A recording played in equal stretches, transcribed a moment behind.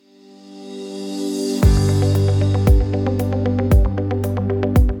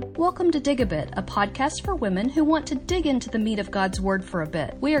Dig a Bit, a podcast for women who want to dig into the meat of God's Word for a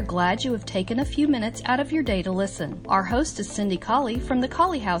bit. We are glad you have taken a few minutes out of your day to listen. Our host is Cindy Colley from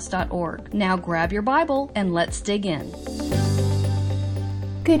thecolleyhouse.org. Now grab your Bible and let's dig in.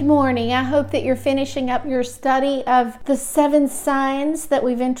 Good morning. I hope that you're finishing up your study of the 7 signs that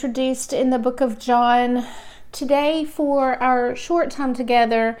we've introduced in the book of John. Today, for our short time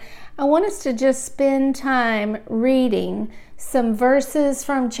together, I want us to just spend time reading some verses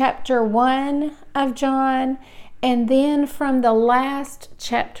from chapter 1 of John and then from the last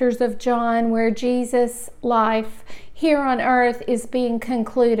chapters of John where Jesus' life here on earth is being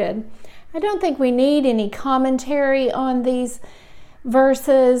concluded. I don't think we need any commentary on these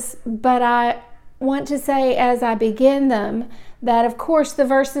verses, but I want to say as I begin them that of course the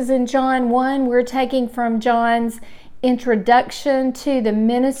verses in John 1 we're taking from John's introduction to the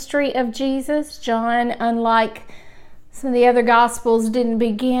ministry of Jesus. John, unlike some of the other Gospels, didn't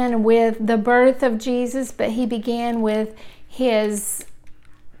begin with the birth of Jesus, but he began with his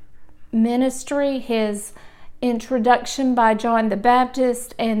ministry, his introduction by John the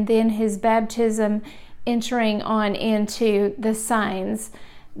Baptist, and then his baptism, entering on into the signs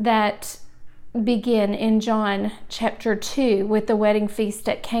that begin in John chapter 2 with the wedding feast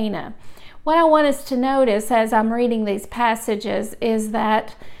at Cana. What I want us to notice as I'm reading these passages is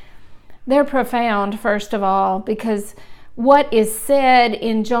that they're profound, first of all, because what is said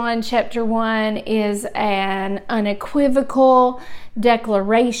in John chapter 1 is an unequivocal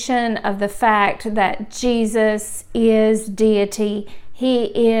declaration of the fact that Jesus is deity. He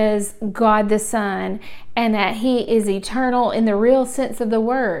is God the Son, and that he is eternal in the real sense of the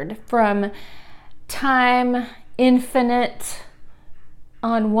word, from time infinite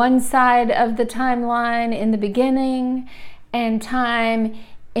on one side of the timeline in the beginning, and time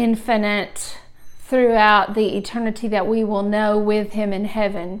infinite throughout the eternity that we will know with him in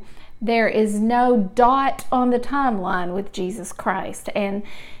heaven. There is no dot on the timeline with Jesus Christ. And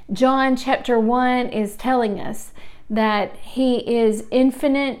John chapter 1 is telling us that he is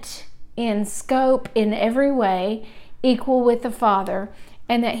infinite in scope in every way, equal with the Father,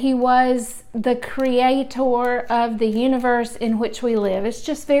 and that he was the creator of the universe in which we live. It's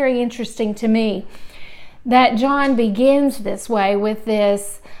just very interesting to me that John begins this way with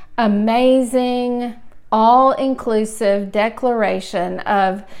this amazing, all-inclusive declaration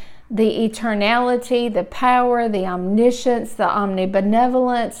of the eternality, the power, the omniscience, the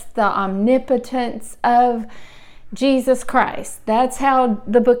omnibenevolence, the omnipotence of Jesus Christ. That's how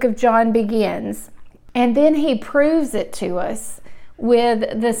the book of John begins. And then he proves it to us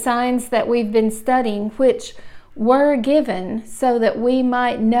with the signs that we've been studying, which were given so that we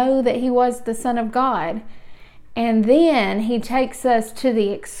might know that he was the Son of God. And then he takes us to the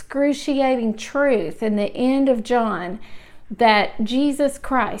excruciating truth in the end of John that Jesus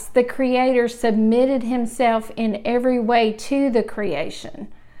Christ, the Creator, submitted himself in every way to the creation.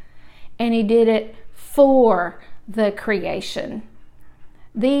 And he did it for the creation.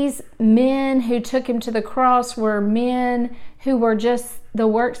 These men who took him to the cross were men who were just the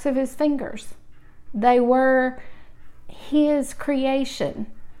works of his fingers. They were his creation.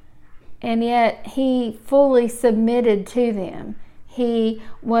 And yet he fully submitted to them. He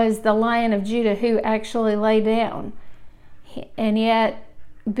was the Lion of Judah who actually lay down. And yet,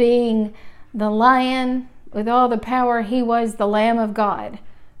 being the lion with all the power, he was the Lamb of God.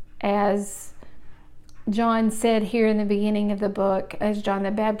 As John said here in the beginning of the book, as John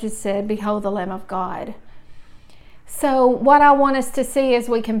the Baptist said, "Behold the Lamb of God." So what I want us to see as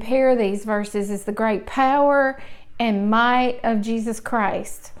we compare these verses is the great power and might of Jesus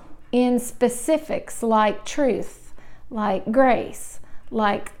Christ in specifics like truth, like grace,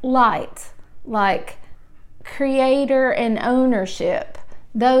 like light, like creator and ownership.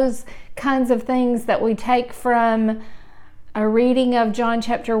 Those kinds of things that we take from a reading of John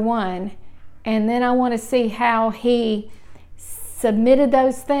chapter 1. And then I want to see how he submitted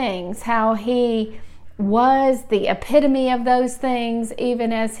those things, how he was the epitome of those things,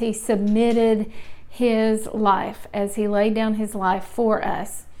 even as he submitted his life, as he laid down his life for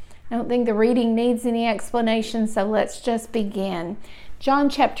us. I don't think the reading needs any explanation, so let's just begin. John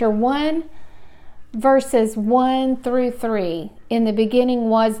chapter 1, verses 1 through 3. In the beginning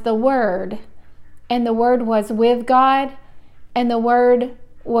was the Word, and the Word was with God, and the Word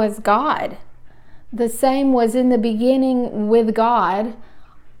was God. The same was in the beginning with God.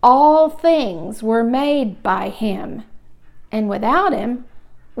 All things were made by him, and without him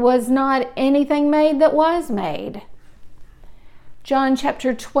was not anything made that was made. John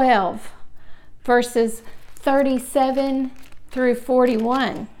chapter 12, verses 37 through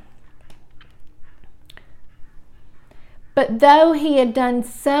 41. But though he had done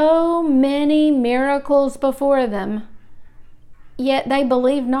so many miracles before them, yet they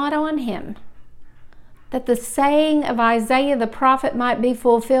believed not on him, that the saying of Isaiah the prophet might be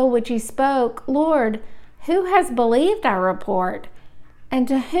fulfilled, which he spoke, Lord, who has believed our report? And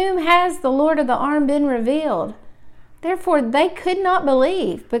to whom has the Lord of the arm been revealed? Therefore they could not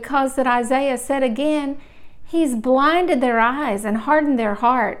believe, because that Isaiah said again, He's blinded their eyes and hardened their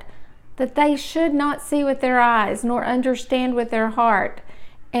heart, that they should not see with their eyes, nor understand with their heart,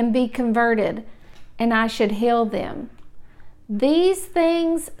 and be converted, and I should heal them. These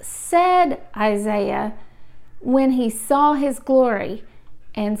things said Isaiah when he saw his glory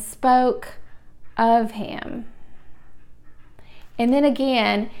and spoke of him. And then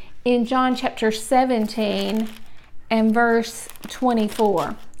again in John chapter 17 and verse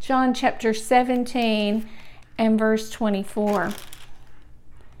 24. John chapter 17 and verse 24.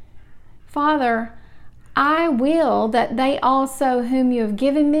 Father, I will that they also whom you have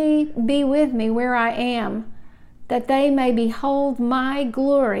given me be with me where I am, that they may behold my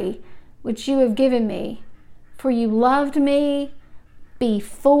glory which you have given me. For you loved me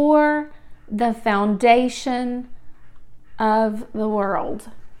before the foundation of the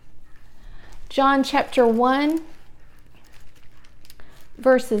world. John chapter 1,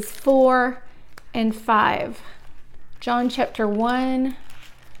 verses 4 and 5. John chapter 1,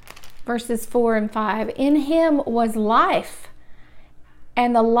 verses 4 and 5. In him was life,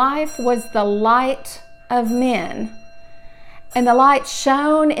 and the life was the light of men. And the light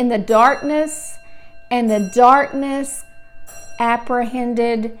shone in the darkness, and the darkness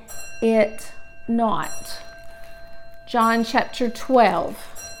apprehended it not. John chapter 12,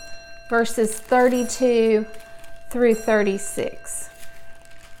 verses 32 through 36.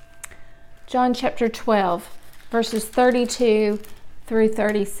 John chapter 12, verses 32 through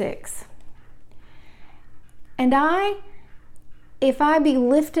 36. And I, if I be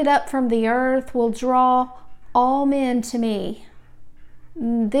lifted up from the earth, will draw all men to me.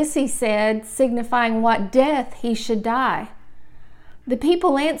 This he said, signifying what death he should die. The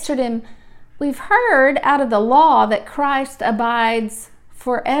people answered him, We've heard out of the law that Christ abides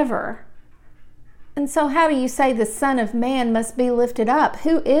forever. And so how do you say the Son of Man must be lifted up?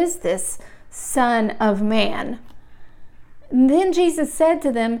 Who is this Son of Man? And then Jesus said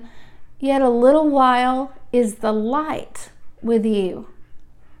to them, Yet a little while is the light with you.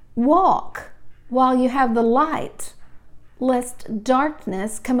 Walk while you have the light, lest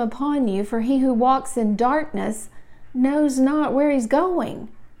darkness come upon you, for he who walks in darkness knows not where he's going.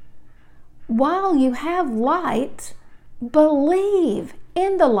 While you have light, believe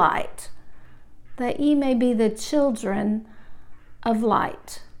in the light, that ye may be the children of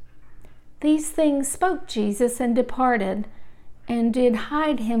light. These things spoke Jesus and departed, and did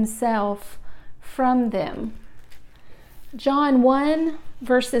hide himself from them. John 1,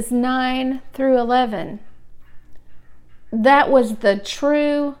 verses 9 through 11. That was the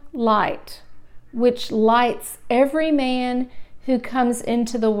true light, which lights every man who comes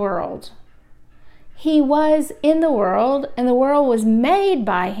into the world. He was in the world, and the world was made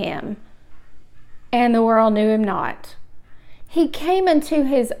by him, and the world knew him not. He came unto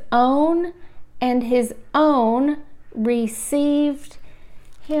his own, and his own received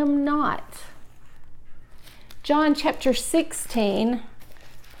him not. John chapter 16,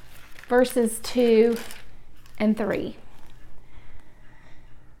 verses 2 and 3.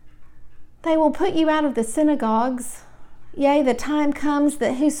 They will put you out of the synagogues. Yea, the time comes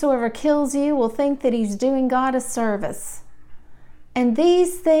that whosoever kills you will think that he's doing God a service. And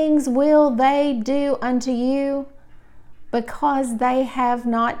these things will they do unto you, because they have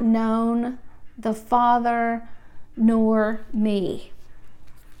not known the Father nor me.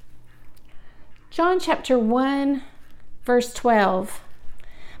 John chapter 1, verse 12.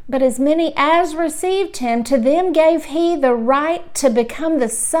 But as many as received him, to them gave he the right to become the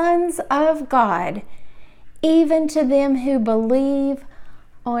sons of God, even to them who believe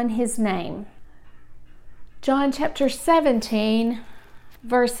on his name. John chapter 17,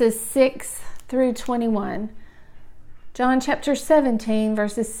 verses 6 through 21. John chapter 17,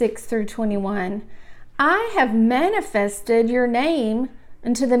 verses 6 through 21. I have manifested your name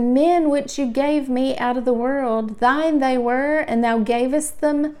unto the men which you gave me out of the world. Thine they were, and thou gavest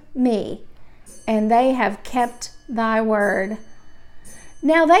them me, and they have kept thy word.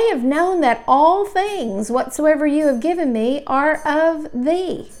 Now they have known that all things whatsoever you have given me are of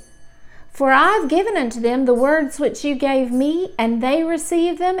thee. For I have given unto them the words which you gave me, and they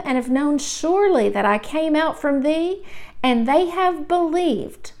received them, and have known surely that I came out from thee, and they have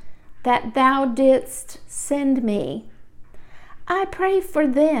believed that thou didst send me. I pray for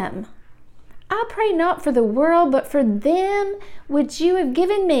them. I pray not for the world, but for them which you have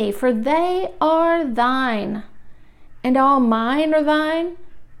given me, for they are thine. And all mine are thine,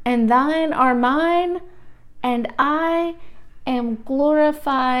 and thine are mine, and I am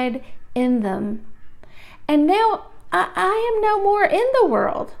glorified in them. And now I am no more in the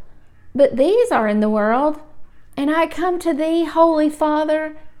world, but these are in the world. And I come to thee, Holy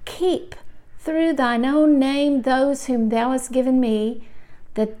Father, keep through thine own name those whom thou hast given me,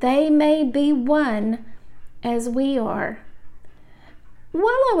 that they may be one as we are. While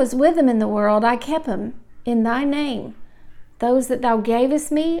I was with them in the world, I kept them in thy name. Those that thou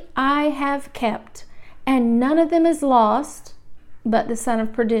gavest me, I have kept, and none of them is lost, but the son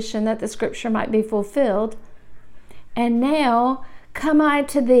of perdition, that the scripture might be fulfilled. And now come I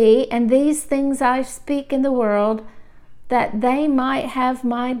to thee, and these things I speak in the world, that they might have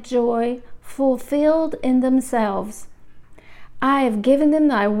my joy fulfilled in themselves. I have given them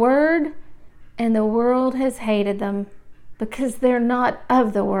thy word, and the world has hated them, because they're not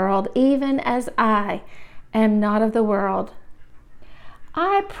of the world, even as I am not of the world.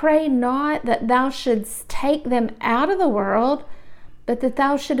 I pray not that thou shouldst take them out of the world, but that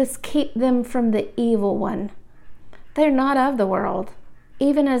thou shouldest keep them from the evil one. They're not of the world,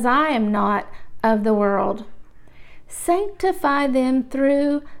 even as I am not of the world. Sanctify them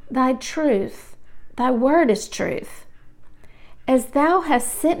through thy truth. Thy word is truth. As thou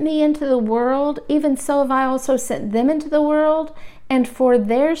hast sent me into the world, even so have I also sent them into the world, and for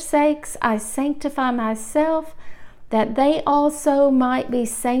their sakes I sanctify myself, that they also might be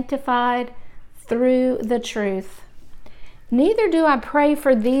sanctified through the truth. Neither do I pray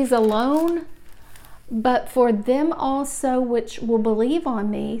for these alone, but for them also which will believe on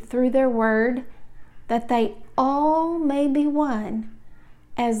me through their word, that they all may be one,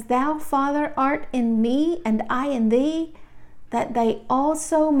 as thou, Father, art in me and I in thee, that they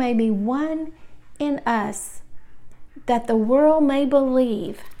also may be one in us, that the world may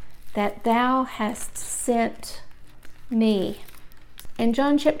believe that thou hast sent me. In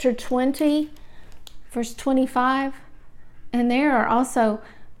John chapter 20, verse 25, and there are also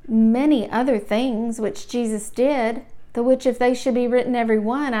many other things which Jesus did, the which if they should be written every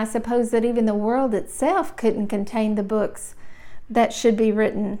one, I suppose that even the world itself couldn't contain the books that should be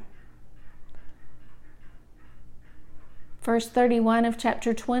written. Verse 31 of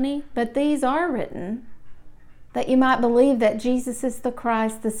chapter 20, but these are written, that you might believe that Jesus is the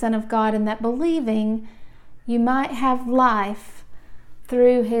Christ, the Son of God, and that believing you might have life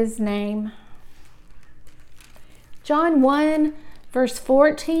through his name. John 1, verse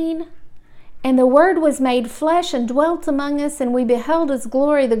 14, and the Word was made flesh and dwelt among us, and we beheld his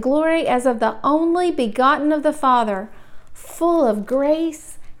glory, the glory as of the only begotten of the Father, full of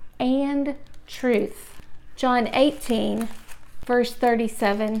grace and truth. John 18, verse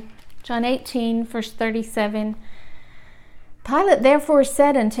 37. John 18, verse 37. Pilate therefore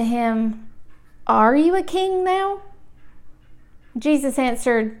said unto him, Are you a king now? Jesus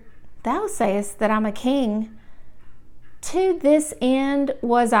answered, Thou sayest that I'm a king. To this end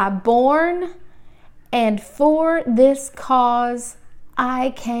was I born, and for this cause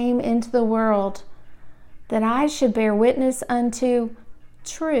I came into the world, that I should bear witness unto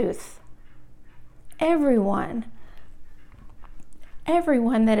truth. Everyone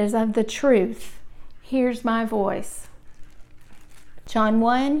that is of the truth hears my voice. John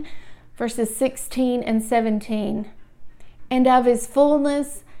 1, verses 16 and 17. And of his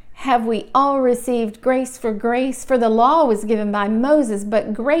fullness have we all received grace, for the law was given by Moses,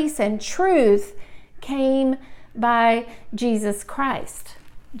 but grace and truth came by Jesus Christ.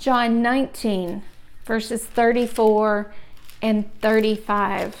 John 19, verses 34 and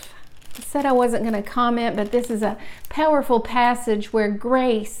 35. I said I wasn't going to comment, but this is a powerful passage where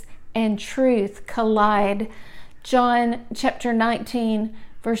grace and truth collide. John chapter 19,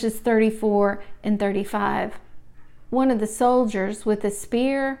 verses 34 and 35. One of the soldiers with a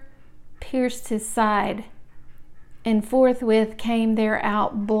spear pierced his side, and forthwith came there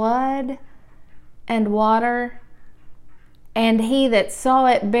out blood and water. And he that saw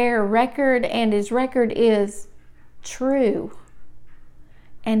it bare record, and his record is true.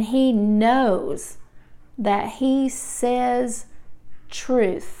 And he knows that he says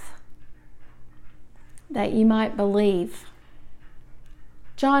truth, that you might believe.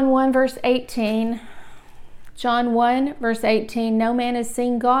 John 1, verse 18. John 1, verse 18, no man has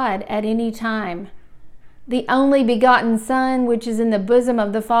seen God at any time. The only begotten Son, which is in the bosom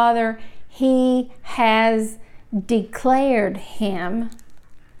of the Father, he has declared him.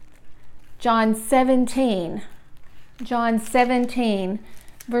 John 17,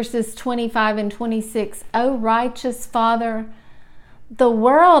 verses 25 and 26. O righteous Father, The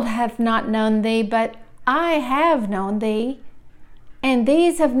world hath not known thee, but I have known thee, and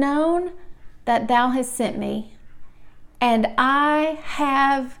these have known that thou hast sent me. And I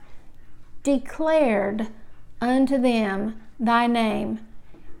have declared unto them thy name,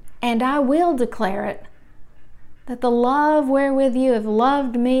 and I will declare it, that the love wherewith you have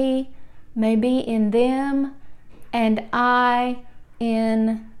loved me may be in them, and I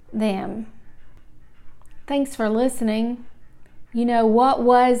in them. Thanks for listening. You know, what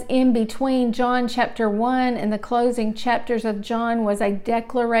was in between John chapter 1 and the closing chapters of John was a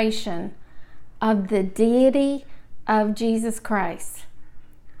declaration of the deity of Jesus Christ,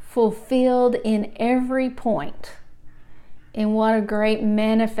 fulfilled in every point. And what a great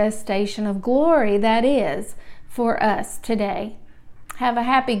manifestation of glory that is for us today. Have a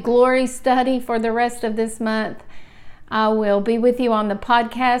happy glory study for the rest of this month. I will be with you on the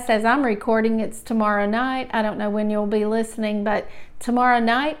podcast as I'm recording. It's tomorrow night. I don't know when you'll be listening, but tomorrow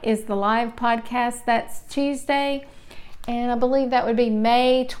night is the live podcast. That's Tuesday, and I believe that would be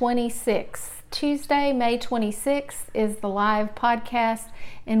May 26th. Tuesday, May 26th is the live podcast,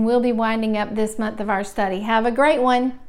 and we'll be winding up this month of our study. Have a great one.